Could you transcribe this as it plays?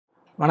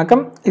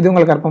வணக்கம், இது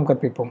உங்கள் கற்பம்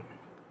கற்பிப்போம்.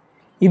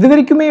 இது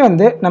வரைக்குமே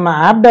நம்ம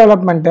ஆப்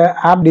டெவலப்மெண்ட்டு,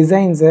 ஆப்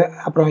டிசைன்ஸு,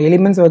 அப்புறம்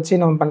எலிமெண்ட்ஸ் வச்சு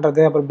நம்ம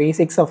பண்ணுறது, அப்புறம்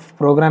பேசிக்ஸ் ஆஃப்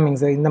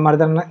ப்ரோக்ராமிங்ஸு இந்த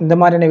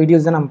மாதிரியான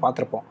வீடியோஸ் தான் நம்ம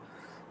பார்த்துருப்போம்.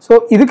 ஸோ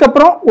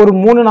இதுக்கப்புறம் ஒரு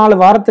 3-4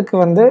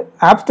 வாரத்துக்கு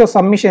app store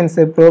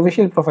சப்மிஷன்ஸு,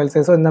 provisional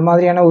profiles, so இந்த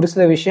மாதிரியான ஒரு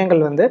சில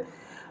விஷயங்கள்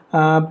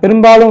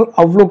பெரும்பாலும்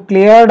அவ்வளோ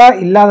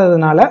கிளியர்டாக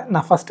இல்லாததுனால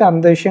நான் ஃபஸ்ட்டு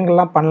அந்த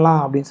விஷயங்கள்லாம்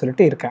பண்ணலாம் அப்படின்னு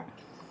சொல்லிட்டு இருக்கேன்.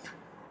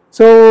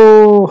 ஸோ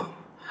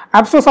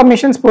ஆப் ஸ்டோர்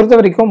சப்மிஷன்ஸ் பொறுத்த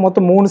வரைக்கும்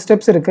மொத்தம் 3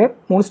 ஸ்டெப்ஸ் இருக்குது.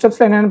 3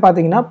 ஸ்டெப்ஸில் என்னென்னு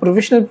பார்த்தீங்கன்னா,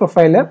 ப்ரொவிஷனல்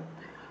ப்ரொஃபைலு,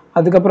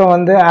 அதுக்கப்புறம்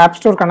app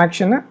store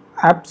connection,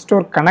 app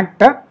store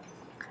கனெக்டை,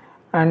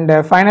 and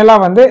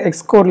ஃபைனலாக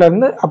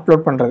எக்ஸ்கோர்லேருந்து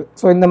அப்லோட் பண்ணுறது.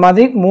 ஸோ இந்த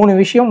மாதிரி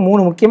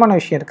 3 முக்கியமான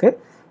விஷயம் இருக்குது.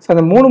 ஸோ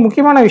அந்த 3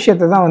 முக்கியமான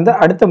விஷயத்தை தான்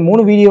அடுத்த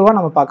 3 வீடியோவாக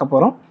நம்ம பார்க்க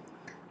போகிறோம்.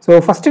 ஸோ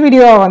ஃபஸ்ட்டு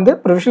வீடியோவாக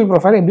ப்ரொவிஷனல்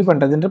ப்ரொஃபைல் எப்படி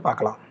பண்ணுறதுன்னு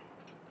பார்க்கலாம்.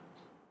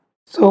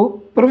 ஸோ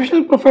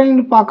ப்ரொவிஷனல்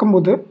ப்ரொஃபைல்னு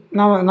பார்க்கும்போது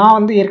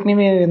நான்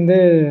ஏற்கனவே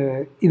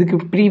இதுக்கு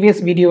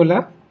ப்ரீவியஸ் வீடியோவில்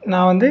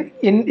நான்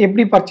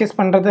எப்படி பர்ச்சேஸ்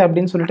பண்ணுறது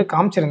அப்படின்னு சொல்லிட்டு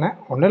காமிச்சிருந்தேன்.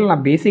 ஒன்றும் இல்லை,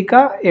 நான்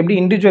பேசிக்காக எப்படி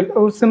இண்டிவிஜுவல்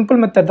ஒரு சிம்பிள்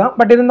மெத்தட் தான்,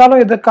 பட்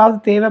இருந்தாலும் எதுக்காவது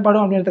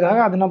தேவைப்படும்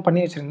அப்படின்றதுக்காக அதை நான்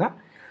பண்ணி வச்சுருந்தேன்.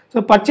 ஸோ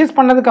பர்ச்சேஸ்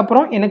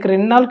பண்ணதுக்கப்புறம் எனக்கு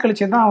 2 நாள்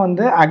கழிச்சு தான்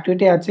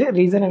ஆக்டிவிட்டி ஆச்சு.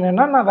 ரீசன்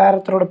என்னென்னா, நான் வேறு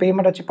ஒருத்தரோட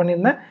பேமெண்ட் வச்சு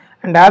பண்ணியிருந்தேன்.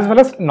 அண்ட் ஆஸ்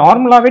வெல் அஸ்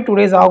நார்மலாகவே 2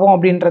 days ஆகும்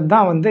அப்படின்றது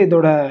தான்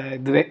இதோட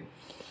இதுவே.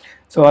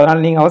 ஸோ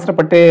அதனால் நீங்கள்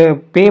அவசரப்பட்டு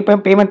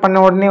பேமெண்ட் பண்ண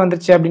உடனே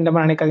வந்துருச்சு அப்படின்ற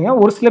மாதிரி நினைக்காதீங்க.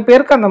 ஒரு சில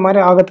பேருக்கு அந்த மாதிரி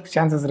ஆகிறதுக்கு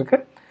சான்சஸ்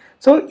இருக்குது.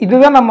 ஸோ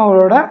இதுதான்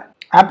நம்மளோட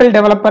ஆப்பிள்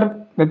டெவலப்பர்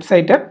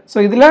வெப்சைட்டு. ஸோ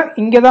இதில்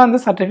இங்கே தான்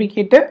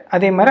சர்டிஃபிகேட்டு,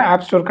 அதே மாதிரி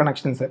ஆப் ஸ்டோர்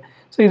கனெக்ஷன்ஸு.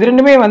 ஸோ இது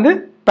ரெண்டுமே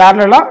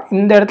பேரலாக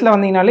இந்த இடத்துல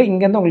வந்தீங்கனாலே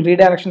இங்கேருந்து உங்களுக்கு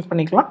ரீடைரக்ஷன்ஸ்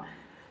பண்ணிக்கலாம்.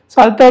 ஸோ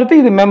அது தவிர்த்து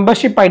இது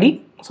மெம்பர்ஷிப் ஐடி,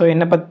 ஸோ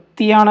என்னை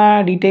பற்றியான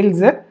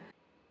டீட்டெயில்ஸு.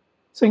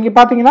 ஸோ இங்கே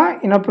பார்த்தீங்கன்னா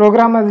என்னோடய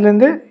ப்ரோக்ராம்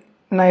இதுலேருந்து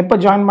நான் எப்போ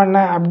ஜாயின்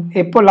பண்ணேன்,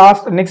 எப்போ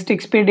நெக்ஸ்ட்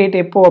எக்ஸ்பைரி டேட்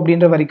எப்போ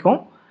அப்படின்ற வரைக்கும்.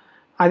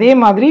 அதே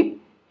மாதிரி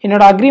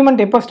என்னோடய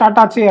அக்ரிமெண்ட் எப்போ ஸ்டார்ட்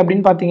ஆச்சு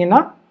அப்படின்னு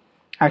பார்த்தீங்கன்னா,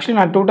 ஆக்சுவலி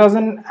நான்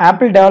 2000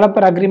 ஆப்பிள்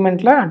டெவலப்பர்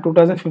அக்ரிமெண்ட்டில்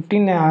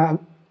 2015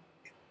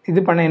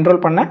 என்ரோல்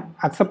பண்ணேன்,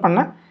 அக்செப்ட்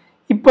பண்ணேன்.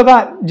 இப்போ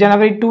தான்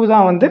January 2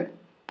 தான்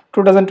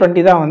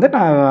 2020 தான்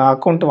நான்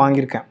அக்கௌண்ட்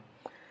வாங்கியிருக்கேன்.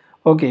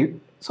 ஓகே,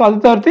 ஸோ அது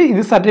தவிர்த்து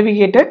இது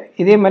சர்டிஃபிகேட்டு,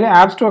 இதே மாதிரி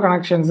ஆப் ஸ்டோர்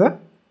கனெக்ஷன்ஸு,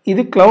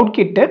 இது க்ளவுட்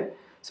கிட்டு.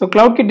 ஸோ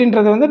க்ளவுட்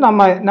கிட்டுன்றது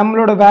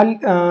நம்மளோட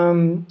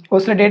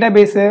ஒரு சில டேட்டா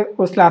பேஸு,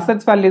 ஒரு சில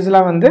அசட்ஸ்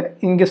வேல்யூஸ்லாம்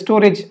இங்கே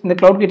ஸ்டோரேஜ், இந்த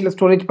க்ளவுட் கிட்டில்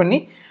ஸ்டோரேஜ் பண்ணி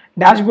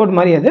டேஷ்போர்ட்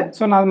மாதிரி அது.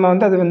 ஸோ நம்ம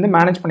அது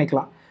மேனேஜ்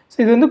பண்ணிக்கலாம். ஸோ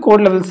இது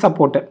code level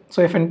support. So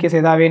in case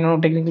எதாவது வேணும்,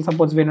 டெக்னிக்கல்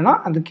சப்போர்ட்ஸ் வேணும்னா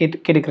அது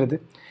கேட்குறது.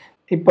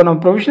 இப்போ நம்ம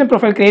ப்ரொவிஷனல்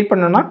ப்ரொஃபைல் க்ரியேட்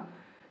பண்ணோன்னா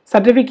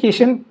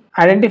சர்டிஃபிகேஷன்,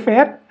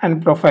 ஐடென்டிஃபையர் அண்ட்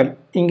ப்ரொஃபைல்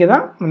இங்கே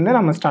தான்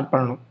நம்ம ஸ்டார்ட்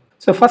பண்ணணும்.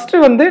 ஸோ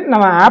ஃபஸ்ட்டு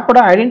நம்ம ஆப்போட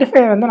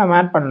ஐடென்டிஃபையர் நம்ம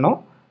ஆட் பண்ணணும்.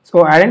 ஸோ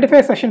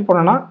ஐடென்டிஃபையர் செஷன்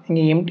போனோன்னா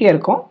இங்கே எம்டியாக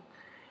இருக்கும்.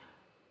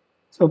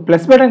 ஸோ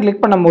ப்ளஸ் பட்டன்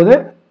கிளிக் பண்ணும்போது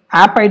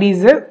ஆப்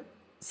ஐடிஸு,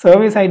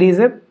 சர்வீஸ்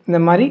ஐடிஸு, இந்த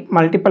மாதிரி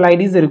மல்டிபிள்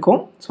ஐடிஸ் இருக்கும்.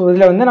 ஸோ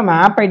இதில் நம்ம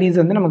ஆப் ஐடிஸ்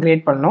நம்ம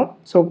க்ரியேட் பண்ணணும்.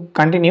 So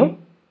continue.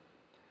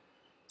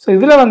 ஸோ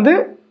இதில்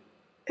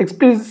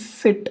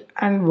எக்ஸ்பிளிசிட்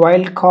அண்ட்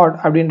வைல்ட் கார்டு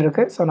அப்படின்னு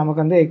இருக்குது. ஸோ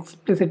நமக்கு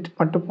எக்ஸ்பிளிசிட்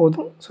மட்டும்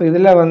போதும். ஸோ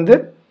இதில்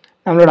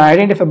நம்மளோட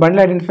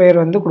பண்டில் ஐடென்டிஃபையர்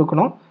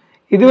கொடுக்கணும்.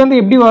 இது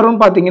எப்படி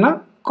வரும்னு பார்த்தீங்கன்னா,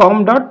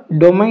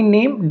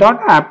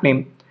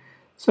 com.domainname.appname.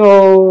 ஸோ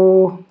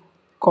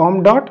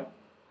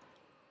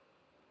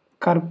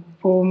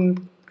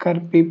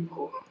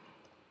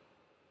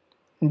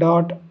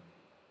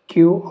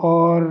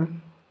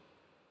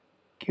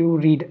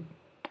com.karpom.qread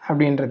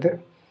அப்படின்றது.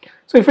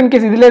 ஸோ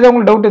இன்கேஸ் இதில் ஏதாவது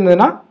உங்களுக்கு டவுட்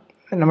இருந்ததுன்னா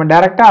நம்ம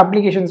டேரெக்டாக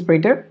அப்ளிகேஷன்ஸ்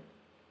போயிட்டு,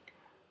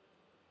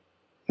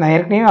 நான்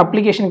ஏற்கனவே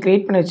அப்ளிகேஷன்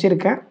க்ரியேட் பண்ணி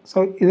வச்சுருக்கேன். ஸோ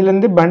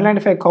இதுலேருந்து பண்டில்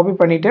ஐடென்டிஃபையர் காப்பி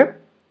பண்ணிவிட்டு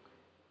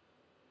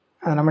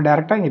அதை நம்ம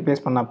டேரெக்டாக இங்கே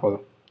பேஸ்ட் பண்ணால்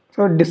போதும். ஸோ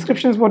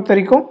டிஸ்கிரிப்ஷன்ஸ் பொறுத்த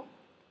வரைக்கும்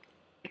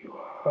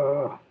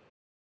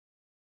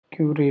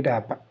QRead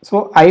app. So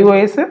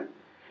iOS,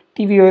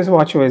 tvOS,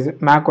 watchOS,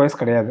 macOS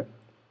கிடையாது.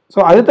 ஸோ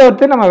அது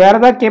தவிர்த்து நம்ம வேறு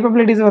ஏதாவது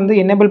கேப்பபிலிட்டிஸ்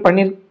எனேபிள்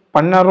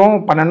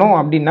பண்ணணும்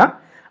அப்படின்னா,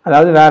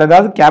 அதாவது வேறு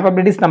ஏதாவது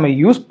கேப்பபிலிட்டிஸ் நம்ம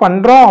யூஸ்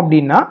பண்ணுறோம்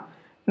அப்படின்னா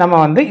நம்ம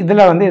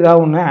இதில்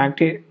ஏதாவது ஒன்று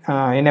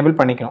எனேபிள்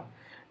பண்ணிக்கணும்.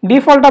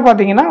 டிஃபால்ட்டாக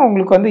பார்த்தீங்கன்னா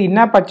உங்களுக்கு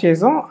இன்ஆப்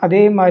பர்ச்சேஸும்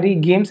அதே மாதிரி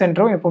கேம்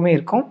சென்டரும் எப்போவுமே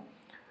இருக்கும்.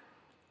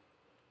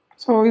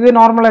 ஸோ இது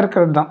நார்மலாக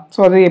இருக்கிறது தான். ஸோ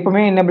அது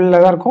எப்போவுமே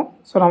எனேபிளில் தான் இருக்கும்.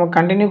 ஸோ நம்ம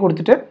கண்டினியூ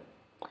கொடுத்துட்டு,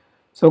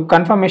 ஸோ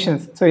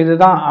கன்ஃபர்மேஷன்ஸ், ஸோ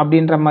இதுதான்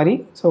அப்படின்ற மாதிரி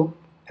ஸோ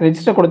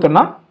ரெஜிஸ்டர்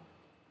கொடுத்தோன்னா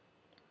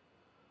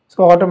ஸோ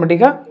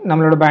ஆட்டோமேட்டிக்காக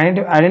நம்மளோட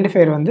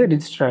ஐடென்டிஃபையர்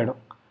ரெஜிஸ்டர் ஆகிடும்.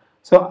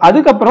 ஸோ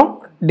அதுக்கப்புறம்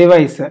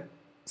டிவைஸு.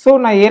 ஸோ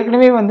நான்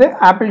ஏற்கனவே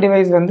ஆப்பிள்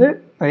டிவைஸ்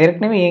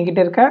ஏற்கனவே என்கிட்ட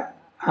இருக்க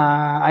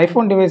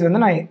ஐஃபோன் டிவைஸ்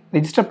நான்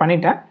ரெஜிஸ்டர்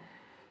பண்ணிட்டேன்.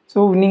 ஸோ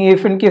நீங்கள்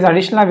இன்கேஸ்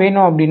அடிஷ்னலாக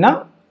வேணும் அப்படின்னா,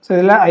 ஸோ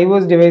இதில்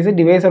iOS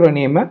டிவைஸோட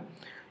நேமு,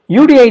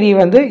 UDID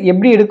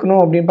எப்படி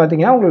எடுக்கணும் அப்படின்னு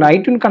பார்த்தீங்கன்னா, உங்களோட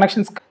iTunes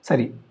கனெக்ஷன்ஸ்,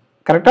 சரி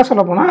கரெக்டாக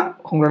சொல்ல போனால்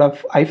உங்களோட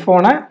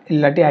ஐஃபோனை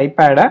இல்லாட்டி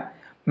ஐபேடை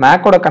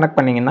மேக்கோட கனெக்ட்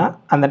பண்ணிங்கன்னா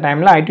அந்த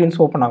டைமில் iTunes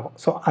ஓப்பன் ஆகும்.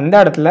 ஸோ அந்த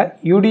இடத்துல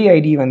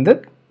UDID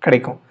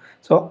கிடைக்கும்.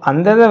 ஸோ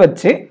அந்த இதை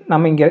வச்சு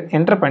நம்ம இங்கே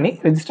என்டர் பண்ணி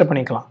ரெஜிஸ்டர்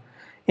பண்ணிக்கலாம்.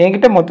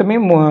 என்கிட்ட மொத்தமே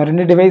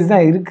 2 டிவைஸ்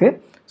தான் இருக்குது.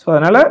 ஸோ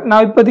அதனால்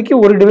நான் இப்போதைக்கு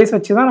ஒரு டிவைஸ்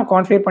வச்சு தான் நான்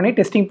கான்ஃபிகர் பண்ணி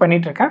டெஸ்டிங்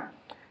பண்ணிகிட்ருக்கேன்.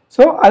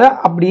 ஸோ அதை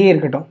அப்படியே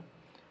இருக்கட்டும்.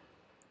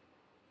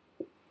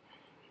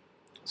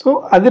 ஸோ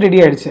அது ரெடி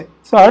ஆகிடுச்சு.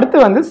 ஸோ அடுத்து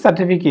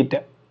certificate.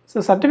 ஸோ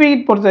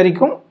சர்டிஃபிகேட் பொறுத்த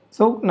வரைக்கும்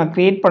ஸோ நான்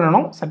க்ரியேட்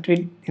பண்ணணும்,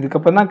 சர்டிஃபிகேட்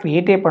இதுக்கப்புறம் தான்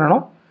க்ரியேட்டே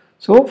பண்ணணும்.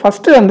 ஸோ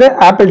ஃபஸ்ட்டு வந்து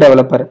apple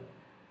developer.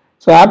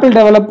 So apple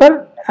developer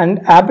and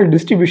apple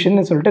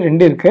distribution சொல்லிட்டு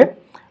 2 இருக்குது.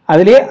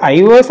 அதுலேயே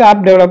iOS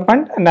app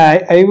development and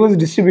iOS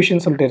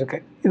distribution சொல்லிட்டு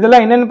இருக்குது.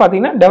 இதெல்லாம் என்னென்னு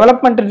பார்த்தீங்கன்னா,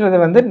 டெவலப்மெண்ட்ன்றது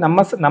வந்து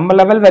நம்ம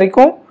லெவல்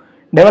வரைக்கும்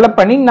டெவலப்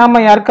பண்ணி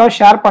நாம் யாருக்காவது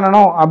ஷேர்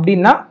பண்ணணும்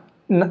அப்படின்னா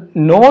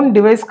நோன்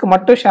டிவைஸ்க்கு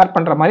மட்டும் ஷேர்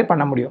பண்ணுற மாதிரி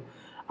பண்ண முடியும்.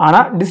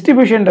 ஆனால்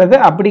டிஸ்ட்ரிபியூஷன்றது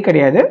அப்படி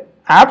கிடையாது.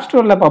 ஆப்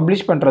ஸ்டோரில்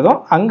பப்ளிஷ் பண்ணுறதும்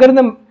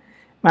அங்கேருந்து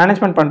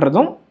மேனேஜ்மெண்ட்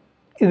பண்ணுறதும்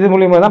இது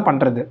மூலிமா தான்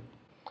பண்ணுறது.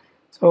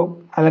 ஸோ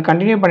அதை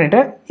கண்டினியூ பண்ணிவிட்டு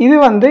இது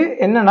வந்து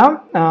என்னென்னா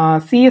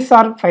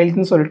CSR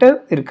ஃபைல்ஸ்னு சொல்லிட்டு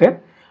இருக்குது.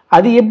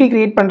 அது எப்படி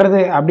க்ரியேட் பண்ணுறது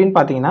அப்படின்னு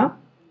பார்த்தீங்கன்னா,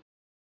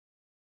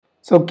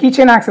 ஸோ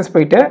கீச்செயின் ஆக்சஸ்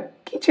போயிட்டு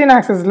கீச்செயின்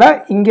ஆக்சஸில்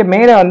இங்கே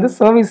மேலே வந்து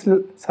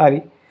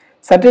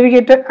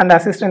சர்டிஃபிகேட் அண்ட்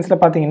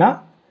அசிஸ்டன்ஸில் பார்த்தீங்கன்னா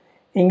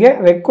இங்கே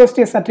request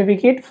A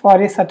certificate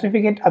for A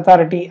certificate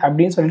authority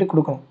அப்படின்னு சொல்லிட்டு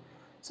கொடுக்கணும்.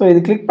 ஸோ இது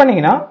கிளிக்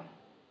பண்ணிங்கன்னா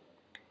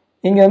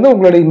இங்கே வந்து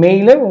உங்களுடைய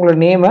மெயிலு, உங்களோட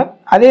நேமு,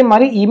 அதே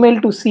மாதிரி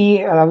இமெயில் டு சிஏ,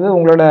 அதாவது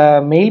உங்களோட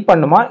மெயில்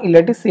பண்ணுமா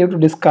இல்லாட்டி சேவ் டு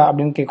டிஸ்கா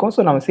அப்படின்னு கேட்கும்.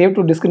 ஸோ நம்ம சேவ்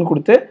டு டிஸ்க்குன்னு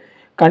கொடுத்து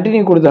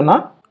கண்டினியூ கொடுத்தோன்னா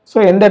ஸோ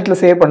எந்த இடத்துல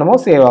சேவ் பண்ணுமோ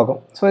சேவ்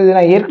ஆகும். ஸோ இது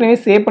நான் ஏற்கனவே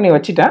சேவ் பண்ணி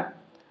வச்சுட்டேன்.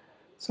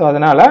 ஸோ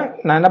அதனால்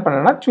நான் என்ன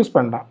பண்ணுறேன்னா சூஸ்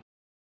பண்ணுறேன்.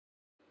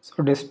 So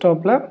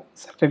டெஸ்க்டாப்பில்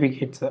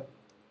certificates,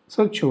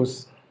 so choose,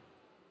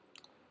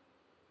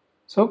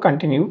 so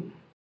continue.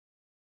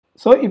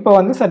 So இப்போ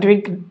வந்து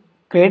சர்டிஃபிகேட்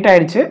க்ரியேட்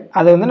ஆகிடுச்சு.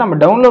 அதை வந்து நம்ம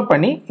டவுன்லோட்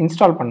பண்ணி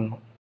இன்ஸ்டால்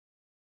பண்ணணும்.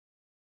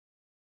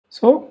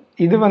 ஸோ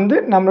இது வந்து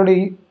நம்மளுடைய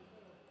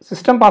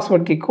சிஸ்டம்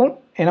பாஸ்வேர்ட் கேட்கும்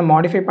ஏன்னா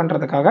மாடிஃபை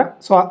பண்ணுறதுக்காக.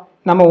 ஸோ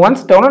நம்ம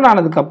ஒன்ஸ் டவுன்லோட்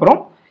ஆனதுக்கப்புறம்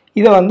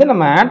இதை வந்து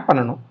நம்ம ஆட்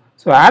பண்ணணும்.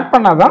 ஸோ ஆட்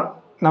பண்ணால் தான்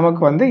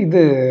நமக்கு வந்து இது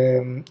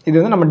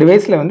வந்து நம்ம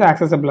டிவைஸில் வந்து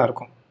ஆக்சசபிளாக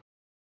இருக்கும்.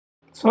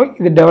 ஸோ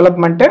இது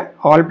டெவலப்மெண்ட்டு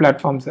ஆல்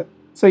பிளாட்ஃபார்ம்ஸு.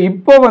 ஸோ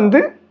இப்போ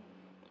வந்து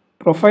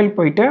ப்ரொஃபைல்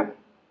போயிட்டு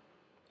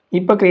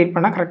இப்போ க்ரியேட்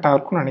பண்ணால் கரெக்டாக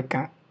இருக்கும்னு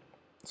நினைக்கிறேன்.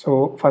 So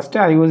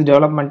first iOS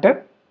development.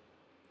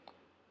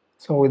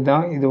 So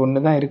இதுதான், இது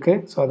ஒன்று தான்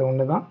இருக்குது. ஸோ அது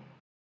ஒன்று தான்.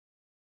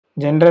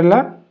 ஜென்ரலில்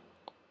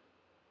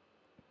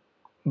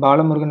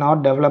Balamurugan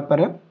R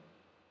developer,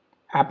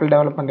 apple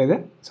development இது.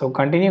 ஸோ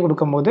கண்டினியூ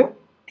கொடுக்கும்போது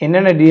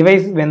என்னென்ன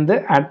டிவைஸ் வந்து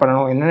ஆட்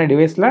பண்ணணும், என்னென்ன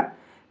டிவைஸில்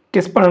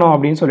டெஸ்ட் பண்ணணும்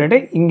அப்படின்னு சொல்லிட்டு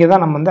இங்கே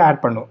தான் நம்ம வந்து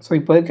ஆட் பண்ணுவோம். ஸோ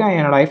இப்போதைக்கு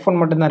என்னோடய ஐஃபோன்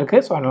மட்டும்தான்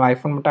இருக்குது. ஸோ அதனால்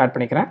ஐஃபோன் மட்டும் ஆட்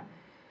பண்ணிக்கிறேன்.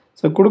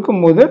 ஸோ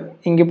கொடுக்கும்போது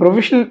இங்கே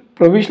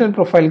ப்ரொவிஷனல்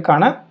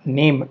ப்ரொஃபைலுக்கான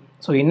நேம்,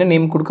 ஸோ என்ன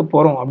நேம் கொடுக்க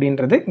போகிறோம்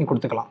அப்படின்றது இங்கே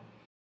கொடுத்துக்கலாம்.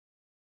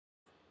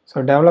 ஸோ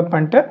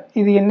டெவலப்மெண்ட்டு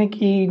இது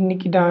இன்றைக்கி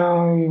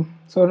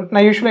ஸோ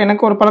நான் யூஸ்வலாக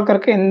எனக்கு ஒரு பழக்கம்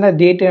இருக்குது எந்த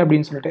டேட்டு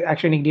அப்படின்னு சொல்லிட்டு.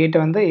 ஆக்சுவலி இன்றைக்கி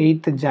டேட்டு வந்து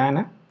 8th Jan.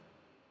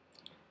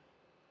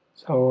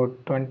 ஸோ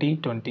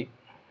 2020.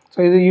 ஸோ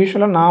இது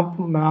யூஸ்வலாக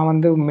நான்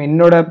வந்து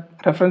என்னோடய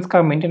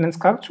ரெஃபரன்ஸ்க்காக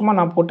மெயின்டெனன்ஸ்க்காக சும்மா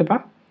நான்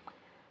போட்டுப்பேன்.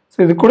 ஸோ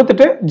இது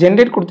கொடுத்துட்டு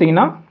ஜென்ரேட்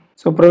கொடுத்தீங்கன்னா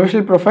ஸோ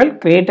ப்ரொவிஷனல் ப்ரொஃபைல்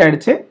க்ரியேட்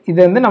ஆகிடுச்சு. இது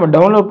வந்து நம்ம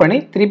டவுன்லோட் பண்ணி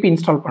திருப்பி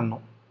இன்ஸ்டால்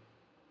பண்ணணும்.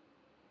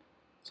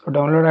 ஸோ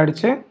டவுன்லோட்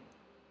ஆகிடுச்சு.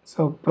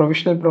 So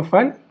provisional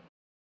profile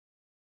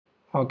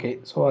okay.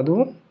 So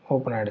அதுவும்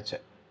ஓப்பன் ஆகிடுச்சு,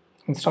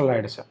 இன்ஸ்டால்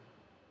ஆகிடுச்சு.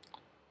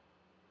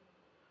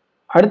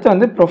 அடுத்து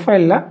வந்து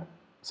ப்ரொஃபைலில்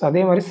ஸோ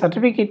அதே மாதிரி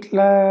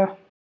சர்டிஃபிகேட்டில்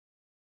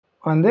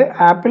வந்து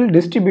ஆப்பிள்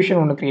டிஸ்ட்ரிபியூஷன்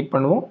ஒன்று க்ரியேட்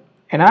பண்ணுவோம்.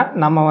 ஏன்னா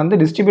நம்ம வந்து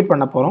டிஸ்ட்ரிபியூட்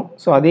பண்ண போகிறோம்.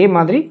 ஸோ அதே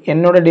மாதிரி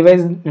என்னோடய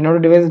டிவைஸ் என்னோட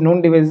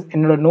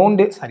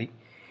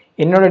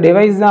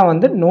டிவைஸ் தான்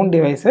வந்து நோன்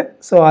டிவைஸு.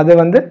 ஸோ அதை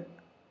வந்து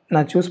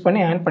நான் சூஸ்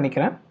பண்ணி ஆட்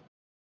பண்ணிக்கிறேன்.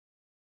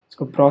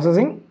 So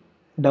processing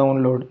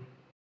download.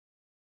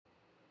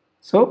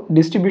 So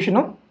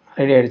டிஸ்ட்ரிபியூஷனும்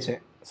ready ஆகிடுச்சு.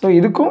 ஸோ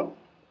இதுக்கும்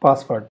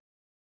பாஸ்வேர்ட்.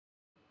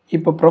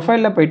 இப்போ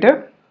ப்ரொஃபைலில் போய்ட்டு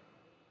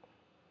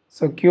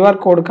ஸோ QR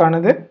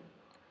கோடுக்கானது.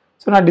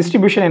 ஸோ நான்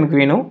டிஸ்ட்ரிபியூஷன் எனக்கு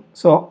வேணும்.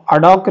 ஸோ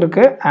அடாக்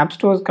இருக்குது, ஆப்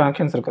ஸ்டோர்ஸ்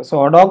கனெக்ஷன்ஸ் இருக்குது. ஸோ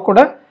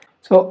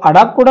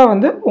அடாக் கூட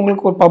வந்து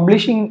உங்களுக்கு ஒரு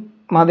பப்ளிஷிங்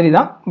மாதிரி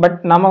தான். பட்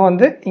நம்ம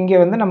வந்து இங்கே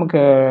வந்து நமக்கு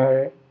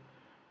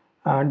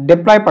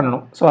டெப்ளாய்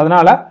பண்ணணும். ஸோ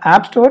அதனால்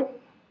ஆப் ஸ்டோர்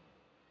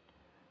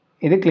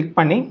இது கிளிக்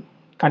பண்ணி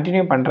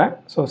கண்டினியூ பண்ணுறேன்.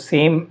 ஸோ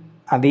சேம்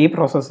அதே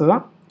ப்ராசஸ்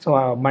தான். ஸோ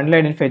பண்டில்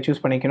ஐடென்டிஃபையர்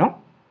சூஸ் பண்ணிக்கணும்.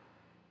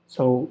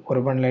 ஸோ ஒரு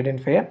bundle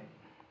identifier.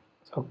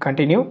 So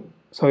continue.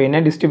 So என்ன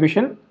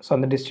டிஸ்ட்ரிபியூஷன், ஸோ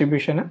அந்த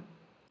distribution.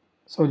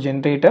 So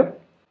generator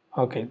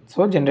okay.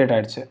 So generate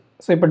ஆகிடுச்சு.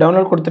 ஸோ இப்போ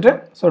டவுன்லோட் கொடுத்துட்டு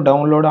ஸோ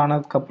டவுன்லோட்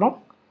ஆனதுக்கப்புறம்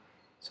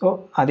ஸோ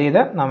அதே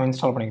இதை நாம்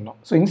இன்ஸ்டால் பண்ணிக்கணும்.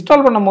 ஸோ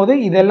இன்ஸ்டால் பண்ணும்போது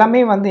இது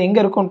எல்லாமே வந்து எங்கே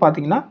இருக்கும்னு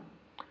பார்த்தீங்கன்னா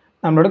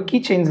நம்மளோட கீ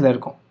செயின்ஸில்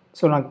இருக்கும்.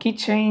 ஸோ நான் கீ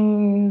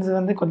செயின்ஸ்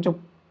வந்து கொஞ்சம்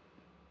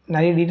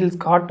நிறைய டீட்டெயில்ஸ்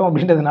காட்டும்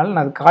அப்படின்றதுனால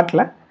நான் அது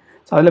காட்டலை.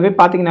 ஸோ அதில் போய்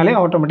பார்த்தீங்கனாலே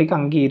ஆட்டோமேட்டிக்காக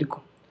அங்கேயே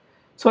இருக்கும்.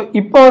 ஸோ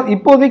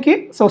இப்போதைக்கு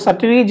ஸோ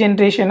சர்டிஃபிகேட்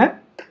ஜென்ரேஷனு,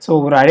 ஸோ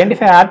ஒரு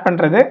ஐடென்டிஃபை ஆட்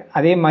பண்ணுறது,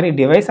 அதே மாதிரி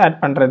டிவைஸ்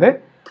ஆட் பண்ணுறது,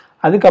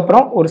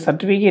 அதுக்கப்புறம் ஒரு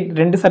certificate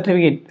 2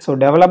 certificate. So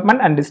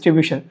development and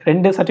distribution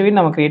 2 certificate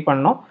நம்ம க்ரியேட்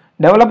பண்ணணும்.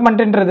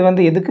 டெவலப்மெண்ட்டுன்றது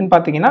வந்து எதுக்குன்னு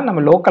பார்த்தீங்கன்னா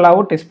நம்ம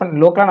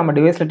லோக்கலாக நம்ம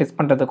டிவைஸில் டெஸ்ட்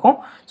பண்ணுறதுக்கும்,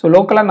 ஸோ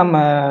லோக்கலாக நம்ம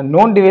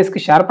நோன்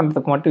டிவைஸ்க்கு ஷேர்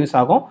பண்ணுறதுக்கு மட்டும் யூஸ்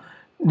ஆகும்.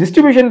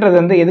 டிஸ்ட்ரிபியூஷன்றது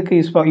வந்து எதுக்கு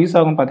யூஸ்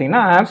ஆகும்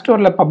பார்த்தீங்கன்னா ஆப்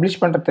ஸ்டோரில்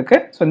பப்ளிஷ் பண்ணுறதுக்கு.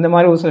 ஸோ இந்த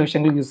மாதிரி ஒரு சில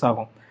விஷயங்களுக்கு யூஸ்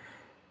ஆகும்.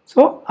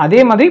 ஸோ அதே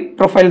மாதிரி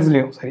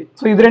ப்ரொஃபைல்ஸ்லேயும் சரி.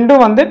 ஸோ இது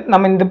ரெண்டும் வந்து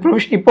நம்ம இந்த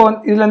இப்போ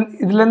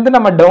இதுலேருந்து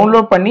நம்ம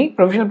டவுன்லோட் பண்ணி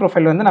ப்ரொவிஷனல்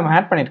ப்ரொஃபைல் வந்து நம்ம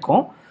ஆட்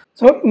பண்ணியிருக்கோம்.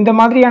 ஸோ இந்த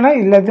மாதிரியான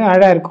இதில்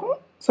ஆடாக இருக்கும்.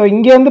 ஸோ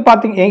இங்கே வந்து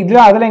பார்த்தீங்க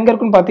இதில் அதில் எங்கே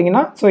இருக்குன்னு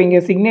பார்த்தீங்கன்னா ஸோ இங்கே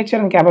சிக்னேச்சர்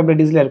அண்ட்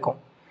கேப்பபிலிட்டிஸில் இருக்கும்.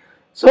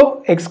 ஸோ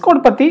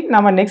எக்ஸ்கோட் பற்றி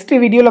நம்ம நெக்ஸ்ட்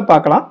வீடியோவில்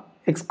பார்க்கலாம்.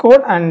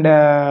 Xcode and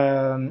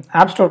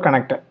half store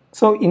connector.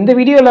 So இந்த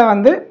வீடியோவில்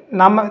வந்து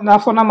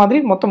நான் சொன்ன மாதிரி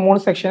மொத்தம்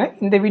 3 செக்ஷனு.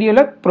 இந்த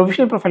வீடியோவில்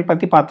ப்ரொவிஷனல் ப்ரொஃபைல்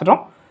பற்றி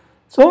பார்த்துட்டோம்.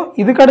 ஸோ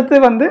இதுக்கடுத்து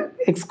வந்து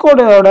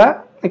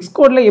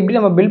எக்ஸ்கோடில் எப்படி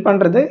நம்ம பில்ட்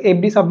பண்ணுறது,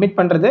 எப்படி சப்மிட்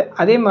பண்ணுறது,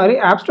 அதே மாதிரி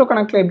ஆப் ஸ்டோர்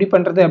கனெக்டில் எப்படி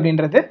பண்ணுறது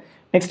அப்படின்றது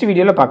நெக்ஸ்ட்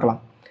வீடியோவில் பார்க்கலாம்.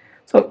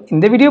 ஸோ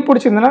இந்த வீடியோ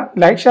பிடிச்சிருந்தனா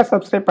லைக், ஷேர்,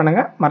 சப்ஸ்கிரைப்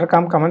பண்ணுங்கள்.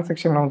 மறக்காமல் கமெண்ட்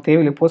செக்ஷனில் உங்கள்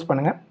தேவையை போஸ்ட்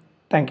பண்ணுங்கள்.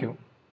 தேங்க்யூ.